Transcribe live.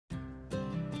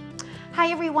Hi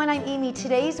everyone, I'm Amy.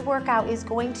 Today's workout is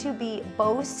going to be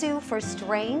Bosu for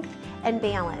strength and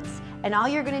balance. And all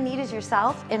you're going to need is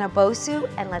yourself in a Bosu,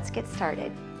 and let's get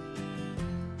started.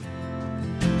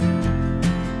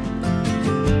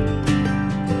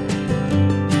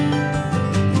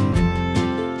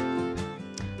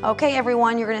 Okay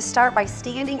everyone, you're going to start by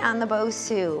standing on the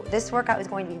Bosu. This workout is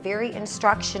going to be very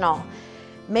instructional.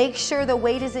 Make sure the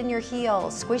weight is in your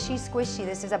heels. Squishy, squishy.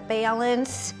 This is a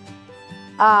balance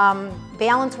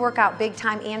workout, big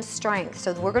time, and strength.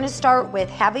 So we're going to start with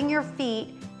having your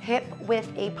feet hip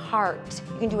width apart.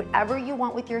 You can do whatever you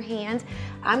want with your hands.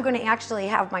 I'm going to actually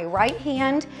have my right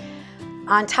hand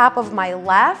on top of my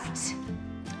left.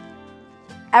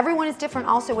 Everyone is different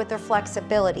also with their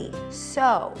flexibility.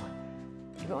 So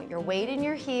you want your weight in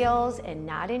your heels and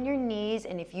not in your knees.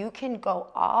 And if you can go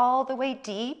all the way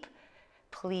deep,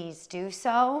 please do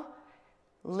so.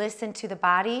 Listen to the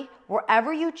body.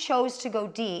 Wherever you chose to go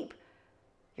deep,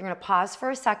 you're going to pause for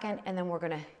a second and then we're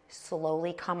going to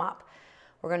slowly come up.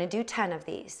 We're going to do 10 of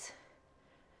these.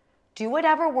 Do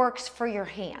whatever works for your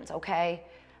hands, okay?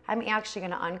 I'm actually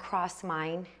going to uncross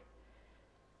mine.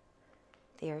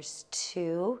 There's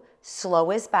 2. Slow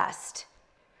is best.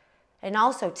 And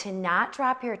also to not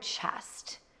drop your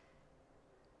chest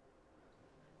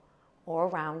or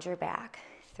round your back.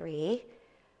 3.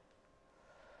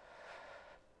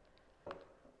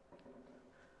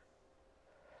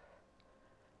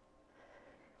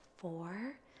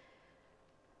 4.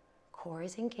 Core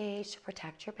is engaged to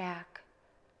protect your back.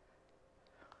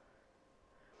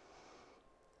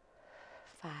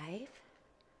 5.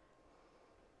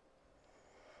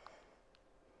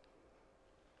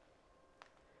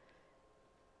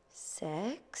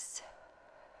 6.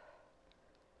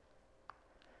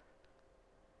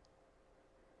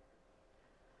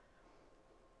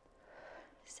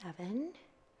 7.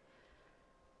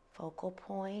 Focal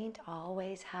point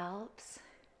always helps.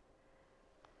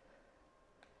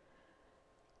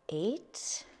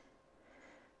 8.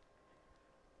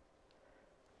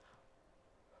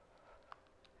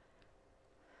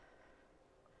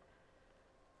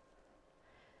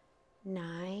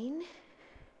 9.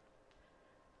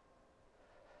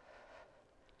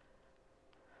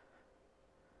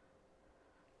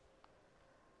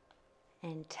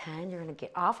 10. You're going to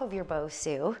get off of your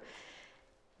Bosu.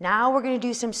 Now we're going to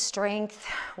do some strength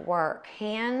work.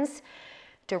 Hands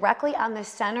directly on the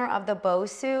center of the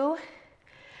Bosu.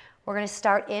 We're going to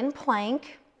start in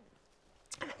plank.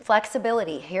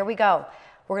 Flexibility. Here we go.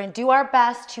 We're going to do our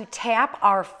best to tap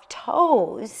our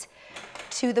toes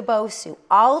to the Bosu,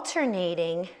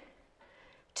 alternating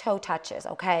toe touches,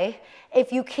 okay?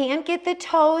 If you can't get the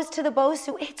toes to the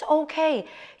Bosu, it's okay.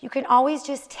 You can always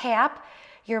just tap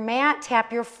your mat,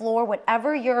 tap your floor,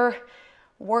 whatever you're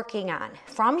working on.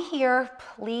 From here,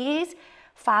 please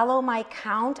follow my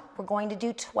count. We're going to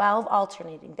do 12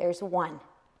 alternating. There's 1.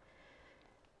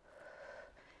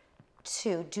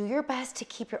 2, do your best to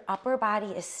keep your upper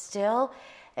body as still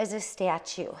as a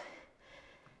statue.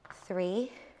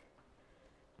 3,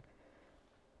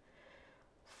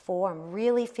 4, I'm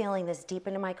really feeling this deep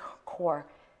into my core.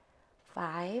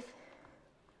 5,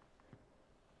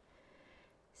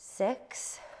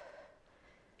 6,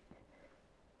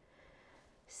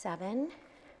 7,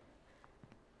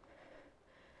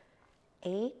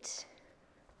 8,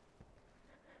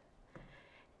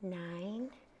 9,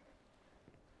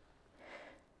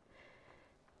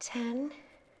 10,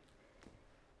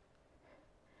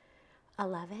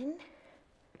 11,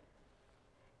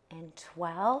 and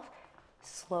 12.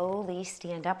 Slowly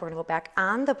stand up. We're going to go back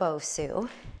on the Bosu.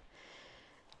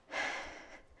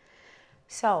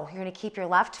 So you're going to keep your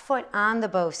left foot on the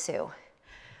Bosu.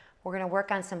 We're going to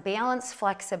work on some balance,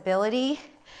 flexibility.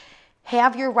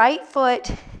 Have your right foot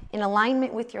in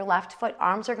alignment with your left foot.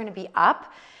 Arms are going to be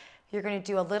up. You're going to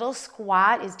do a little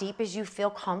squat as deep as you feel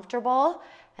comfortable.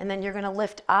 And then you're going to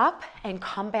lift up and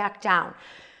come back down.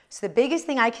 So the biggest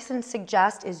thing I can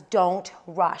suggest is don't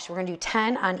rush. We're going to do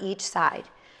 10 on each side.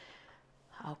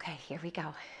 Okay, here we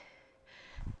go.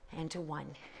 And 1,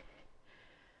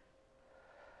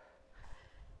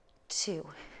 2,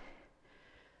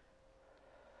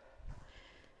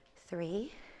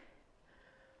 3,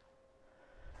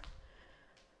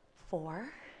 4,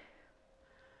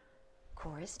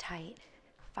 core is tight.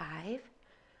 5,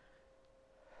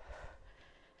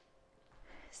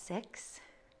 6,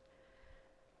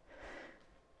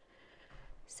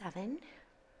 7,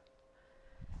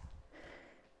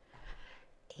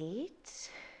 8,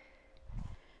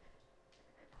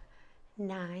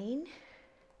 9,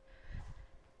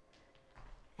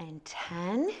 and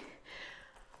 10.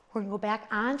 We're gonna go back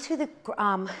onto the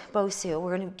Bosu.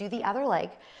 We're gonna do the other leg.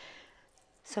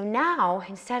 So now,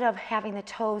 instead of having the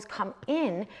toes come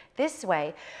in this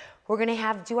way, we're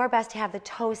gonna do our best to have the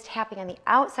toes tapping on the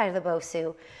outside of the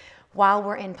Bosu while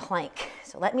we're in plank.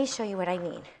 So let me show you what I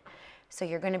mean. So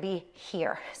you're gonna be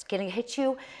here. It's gonna hit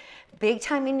you big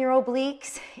time in your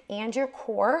obliques and your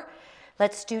core.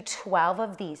 Let's do 12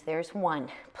 of these. There's 1.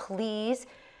 Please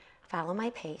follow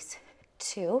my pace.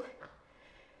 2,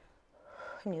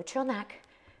 neutral neck.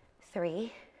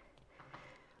 3,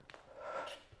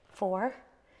 4,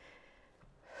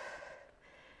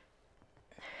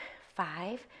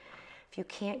 5. If you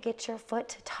can't get your foot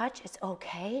to touch, it's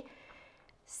okay.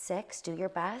 6, do your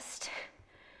best.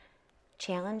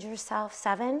 Challenge yourself.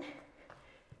 7,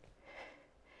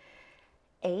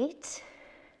 8,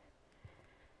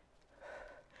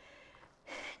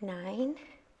 9,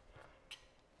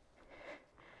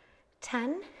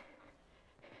 10,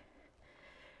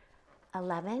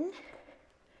 11,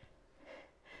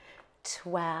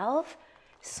 12.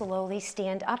 Slowly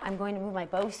stand up. I'm going to move my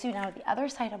Bosu now to the other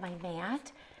side of my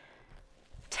mat.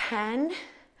 10.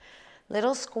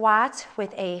 Little squats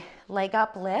with a leg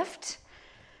up lift.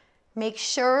 Make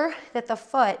sure that the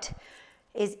foot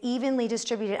is evenly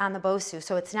distributed on the Bosu,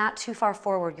 so it's not too far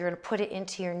forward. You're gonna put it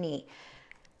into your knee.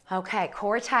 Okay,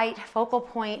 core tight, focal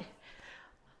point.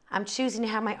 I'm choosing to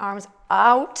have my arms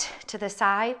out to the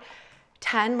side.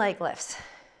 10 leg lifts.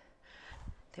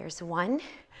 There's 1.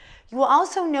 You will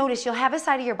also notice you'll have a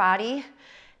side of your body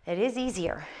that is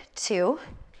easier. 2,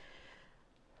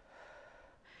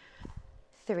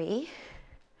 3,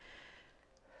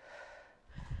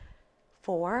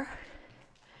 4,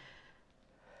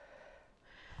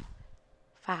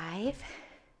 5,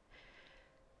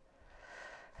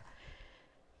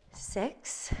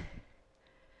 6,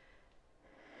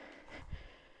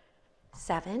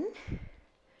 7,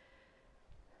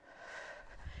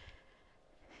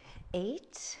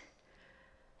 8,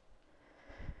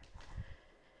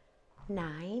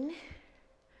 9,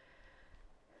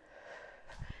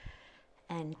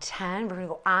 and 10. We're gonna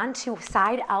go on to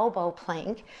side elbow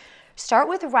plank. Start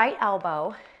with right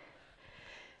elbow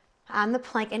on the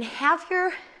plank and have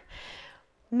your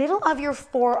middle of your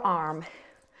forearm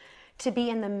to be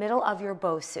in the middle of your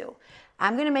Bosu.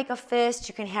 I'm gonna make a fist.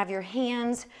 You can have your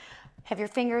hands, have your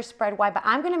fingers spread wide, but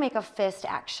I'm gonna make a fist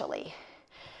actually.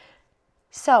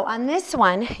 So on this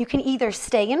one, you can either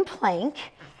stay in plank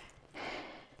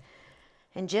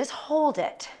and just hold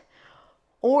it,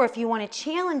 or if you want to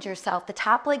challenge yourself, the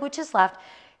top leg which is left,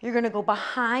 you're gonna go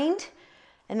behind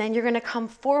and then you're gonna come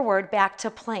forward back to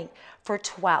plank for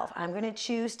 12. I'm gonna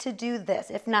choose to do this.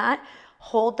 If not,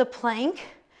 hold the plank.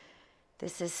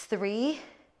 This is 3.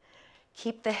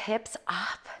 Keep the hips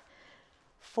up.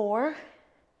 4,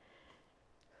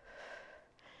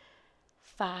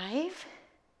 5.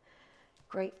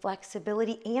 Great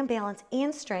flexibility and balance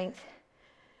and strength.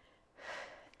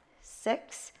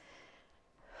 6.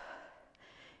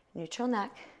 Neutral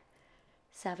neck.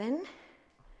 7.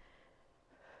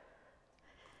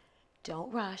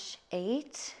 Don't rush.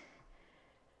 8,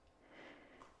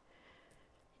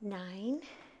 9,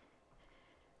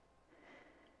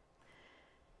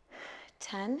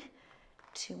 10.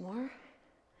 2 more.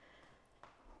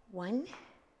 1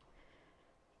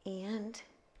 and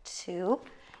 2.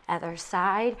 Other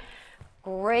side.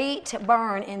 Great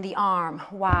burn in the arm.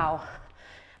 Wow.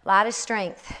 A lot of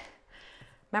strength.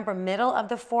 Remember, middle of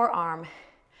the forearm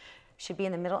should be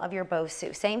in the middle of your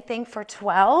Bosu. Same thing for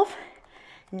 12.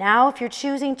 Now, if you're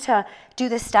choosing to do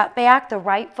the step back, the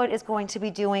right foot is going to be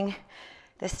doing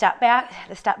the step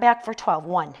back for 12.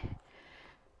 1,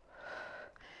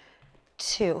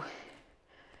 2,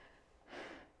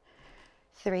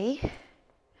 3,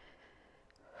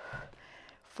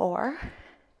 4,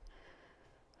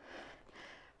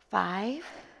 5,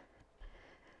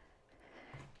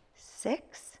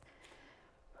 6,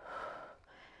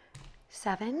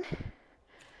 7,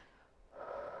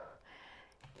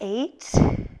 8,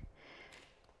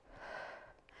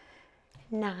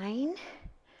 9,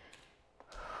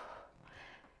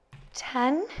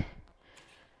 10,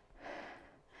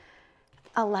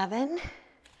 11,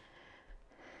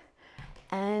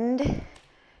 and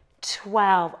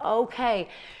 12. Okay,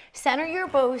 center your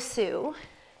Bosu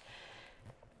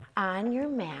on your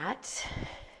mat.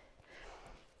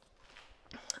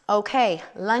 Okay,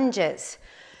 lunges.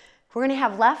 We're gonna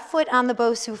have left foot on the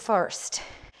Bosu first.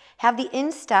 Have the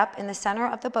instep in the center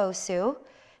of the Bosu.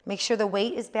 Make sure the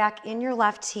weight is back in your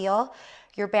left heel.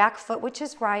 Your back foot, which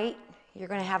is right, you're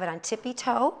gonna have it on tippy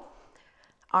toe.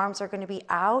 Arms are gonna be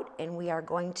out, and we are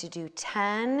going to do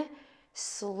 10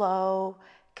 slow,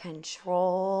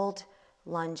 controlled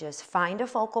lunges. Find a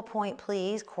focal point,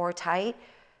 please, core tight.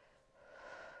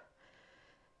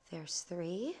 There's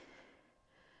 3.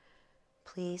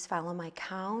 Please follow my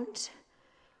count.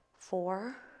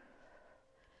 4,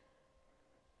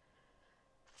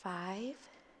 5,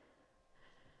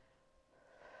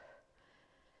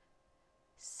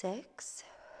 6,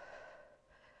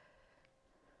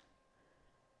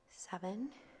 7,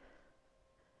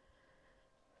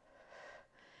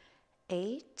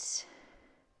 8,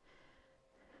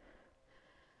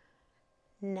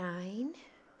 9,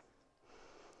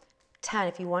 10.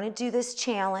 If you want to do this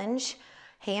challenge,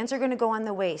 hands are going to go on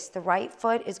the waist. The right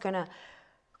foot is going to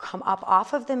come up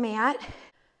off of the mat.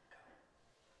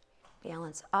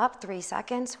 Balance up, 3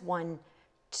 seconds. 1,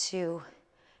 2,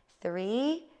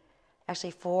 3.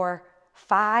 Actually 4,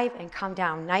 5, and come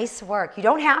down. Nice work. You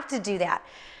don't have to do that.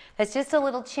 That's just a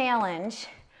little challenge.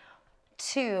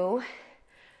 2.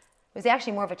 It was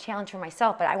actually more of a challenge for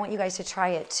myself, but I want you guys to try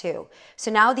it too.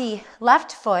 So now the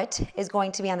left foot is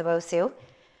going to be on the Bosu.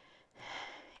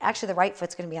 Actually, the right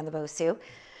foot's going to be on the Bosu.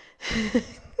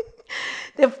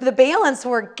 The balance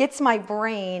work gets my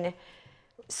brain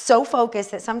so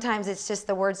focused that sometimes it's just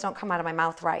the words don't come out of my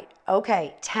mouth right.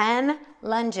 Okay, 10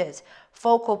 lunges,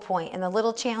 focal point. And the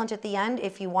little challenge at the end,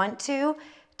 if you want to,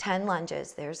 10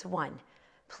 lunges. There's 1.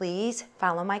 Please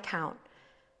follow my count.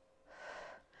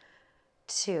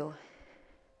 2,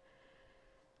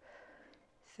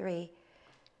 3,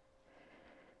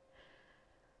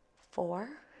 4,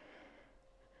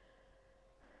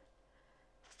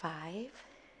 5,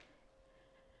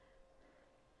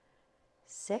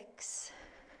 6,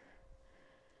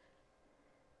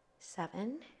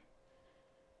 7,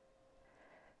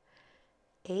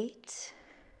 8,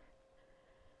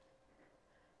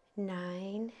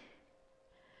 9,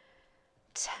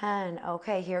 10.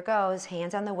 Okay, here goes.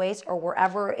 Hands on the waist or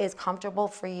wherever is comfortable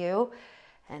for you.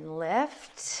 And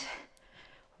lift.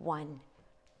 1,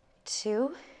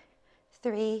 2,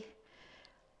 3,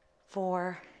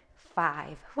 4,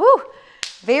 5. Woo!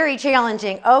 Very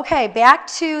challenging. Okay, back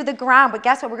to the ground. But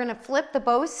guess what? We're going to flip the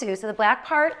Bosu. So the black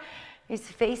part is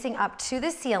facing up to the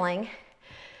ceiling.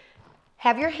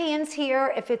 Have your hands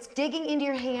here. If it's digging into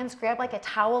your hands, grab like a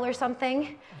towel or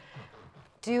something.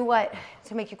 Do what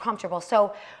to make you comfortable.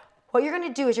 So what you're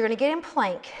going to do is you're going to get in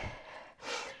plank.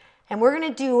 And we're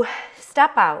going to do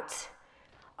step outs,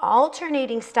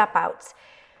 alternating step outs,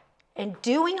 and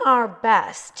doing our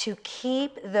best to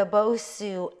keep the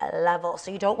Bosu level. So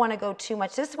you don't want to go too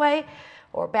much this way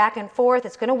or back and forth.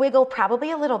 It's going to wiggle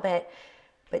probably a little bit,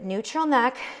 but neutral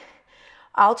neck,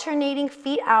 alternating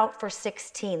feet out for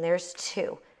 16. There's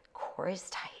 2. Core is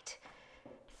tight.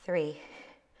 3,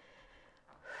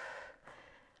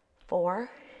 4,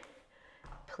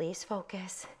 please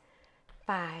focus.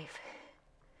 5,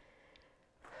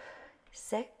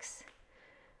 6,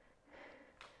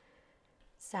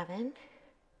 7,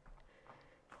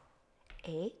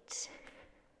 8,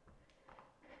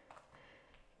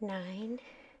 9,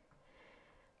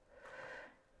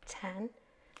 10,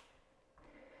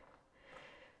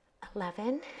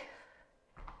 11,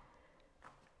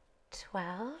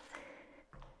 12,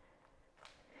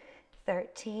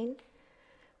 13,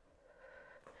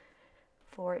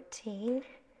 14,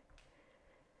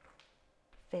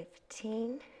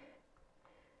 15,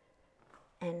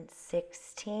 and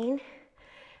 16.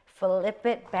 Flip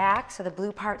it back so the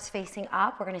blue part's facing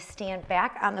up. We're going to stand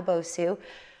back on the Bosu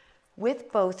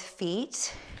with both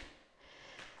feet.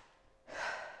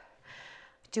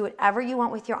 Do whatever you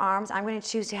want with your arms. I'm going to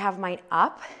choose to have mine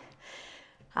up.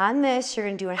 On this, you're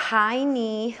going to do a high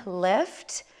knee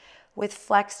lift with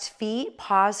flexed feet.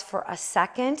 Pause for a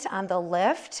second on the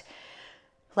lift.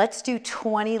 Let's do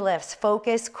 20 lifts.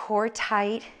 Focus, core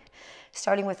tight,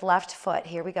 starting with left foot.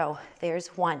 Here we go. There's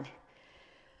 1,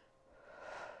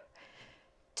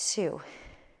 2,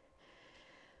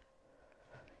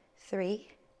 3,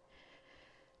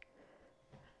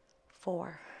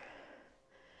 4.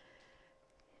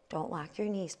 Don't lock your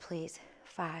knees, please.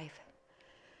 5,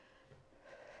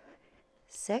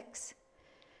 6,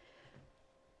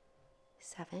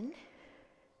 7,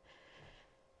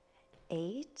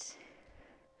 8,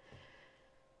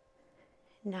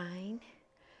 9,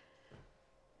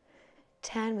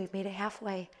 10. We've made it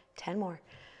halfway. 10 more.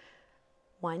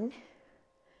 1,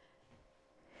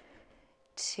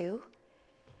 2,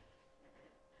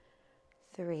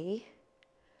 3,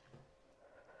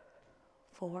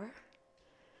 4,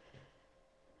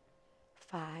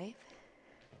 5,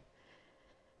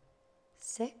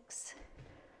 6,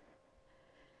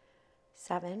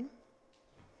 7,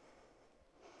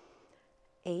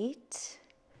 8,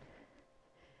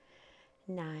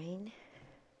 9,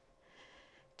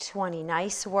 20.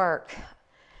 Nice work.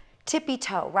 Tippy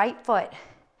toe, right foot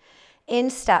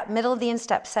Instep, middle of the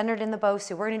instep, centered in the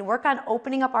Bosu. We're gonna work on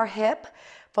opening up our hip,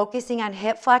 focusing on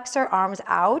hip flexor, arms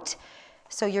out.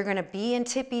 So you're gonna be in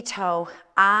tippy toe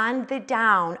on the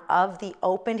down of the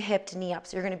open hipped knee up.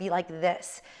 So you're gonna be like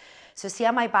this. So see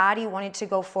how my body wanted to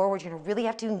go forward? You're gonna really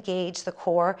have to engage the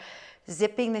core,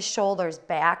 zipping the shoulders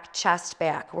back, chest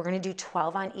back. We're gonna do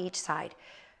 12 on each side.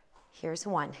 Here's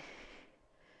 1.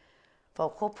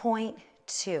 Focal point,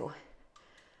 2.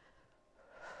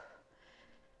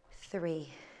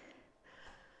 3.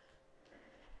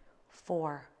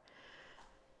 4.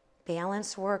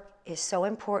 Balance work is so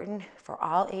important for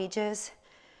all ages.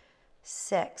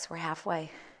 6. We're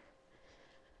halfway.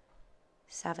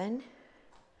 7.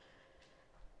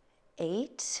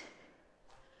 8.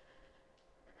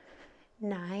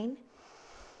 9.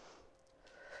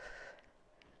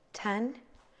 10.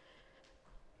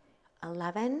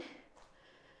 11.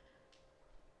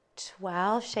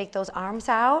 12. Shake those arms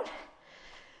out.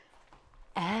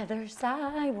 Other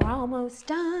side, we're almost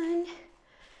done.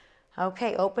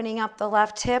 Okay, opening up the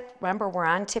left hip. Remember, we're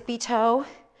on tippy toe.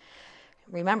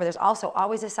 Remember, there's also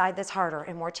always a side that's harder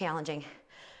and more challenging.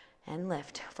 And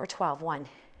lift for 12. 1.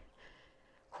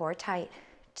 Core tight.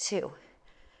 2.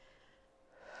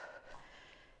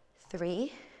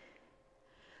 3.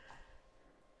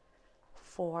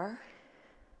 4.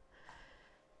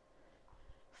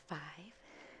 5.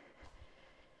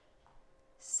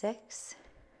 6.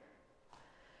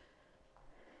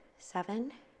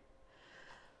 7.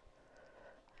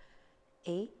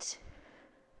 8.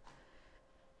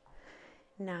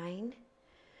 9.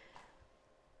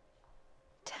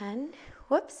 10.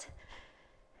 Whoops.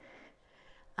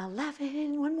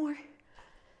 11. One more.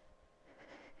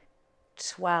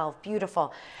 12.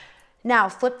 Beautiful. Now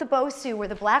flip the Bosu where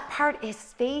the black part is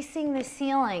facing the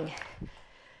ceiling.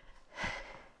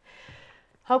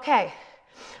 Okay,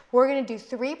 we're going to do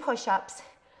 3 push-ups,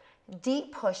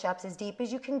 deep push-ups, as deep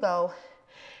as you can go.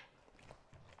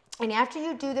 And after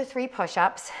you do the 3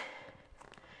 push-ups,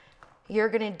 you're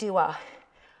going to do a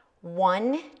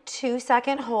 1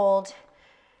 2-second hold,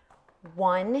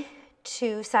 1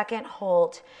 2-second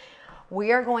hold.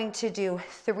 We are going to do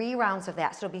 3 rounds of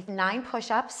that. So it'll be 9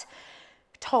 push-ups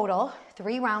total,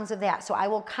 3 rounds of that. So I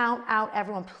will count out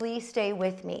everyone. Please stay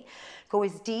with me. Go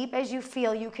as deep as you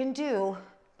feel you can do,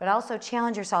 but also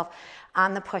challenge yourself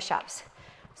on the push-ups.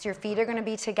 So your feet are going to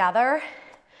be together.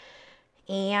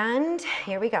 And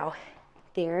here we go.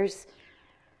 There's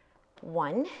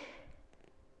 1,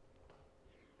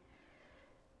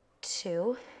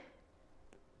 2,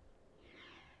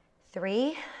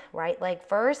 3. Right leg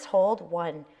first. Hold.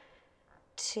 1,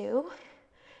 2.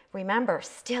 Remember,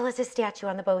 still as a statue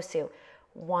on the Bosu.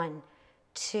 1,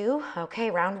 2. Okay,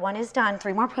 round 1 is done.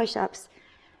 3 more push-ups.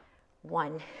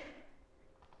 1,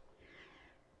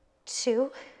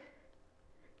 2,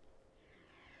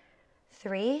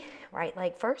 3. Right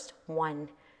leg first. 1,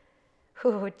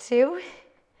 2.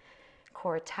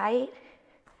 Core tight.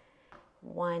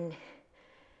 1,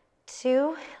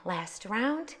 2. Last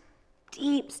round.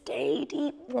 Deep, stay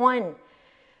deep. 1,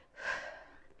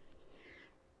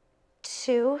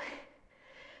 2,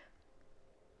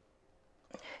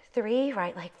 3.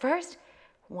 Right leg first.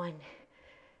 1,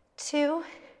 2.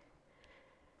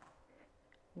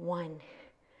 1,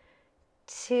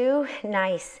 2.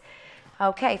 Nice.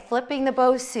 Okay, flipping the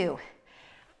Bosu.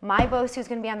 My Bosu is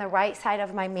going to be on the right side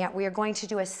of my mat. We are going to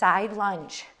do a side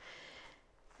lunge.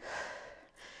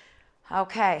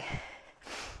 Okay.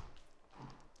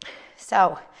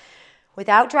 So,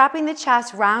 without dropping the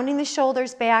chest, rounding the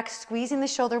shoulders back, squeezing the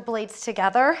shoulder blades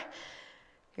together,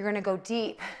 you're going to go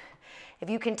deep. If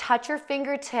you can touch your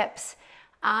fingertips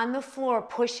on the floor,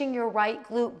 pushing your right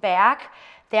glute back,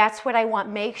 that's what I want.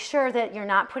 Make sure that you're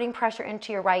not putting pressure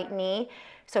into your right knee.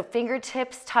 So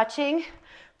fingertips touching,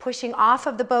 pushing off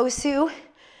of the Bosu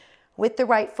with the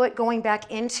right foot, going back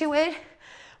into it.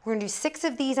 We're gonna do 6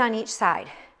 of these on each side.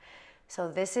 So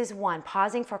this is 1.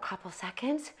 Pausing for a couple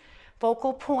seconds.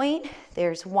 Focal point,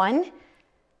 there's 1.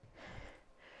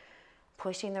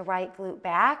 Pushing the right glute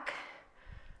back.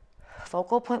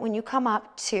 Focal point when you come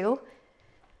up, 2.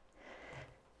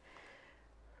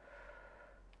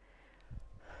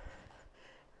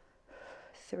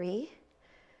 3.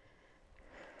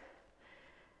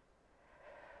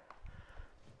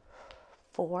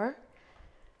 4.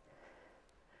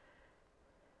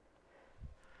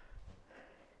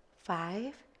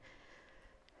 5.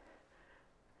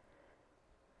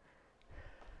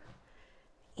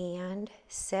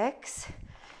 6.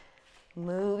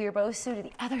 Move your Bosu to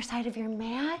the other side of your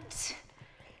mat.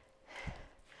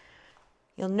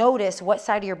 You'll notice what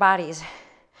side of your bodies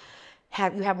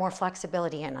you have more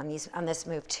flexibility in on this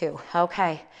move too.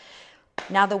 Okay,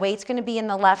 Now the weight's gonna be in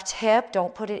the left hip.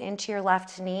 Don't put it into your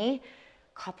left knee.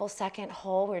 Couple second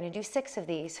hold. We're gonna do 6 of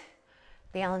these.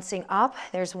 Balancing up.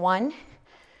 There's 1,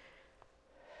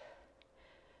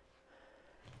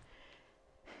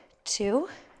 2,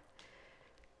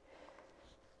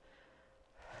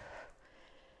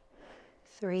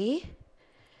 3,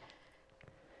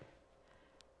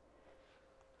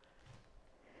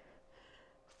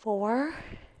 4,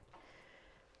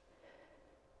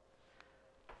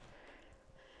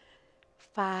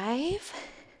 5,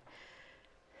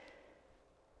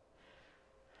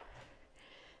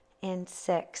 and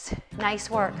 6. Nice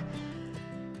work.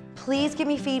 Please give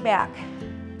me feedback.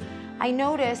 I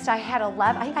noticed I had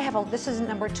 11, I think I have, this is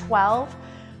number 12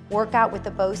 workout with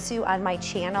the Bosu on my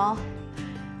channel.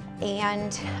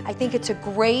 And I think it's a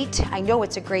great, I know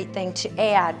it's a great thing to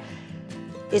add,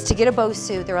 is to get a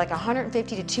Bosu. They're like $150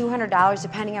 to $200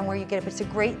 depending on where you get it, but it's a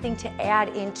great thing to add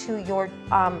into your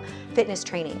fitness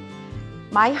training.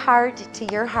 My heart to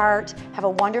your heart. Have a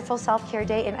wonderful self-care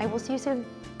day, and I will see you soon.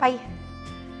 Bye.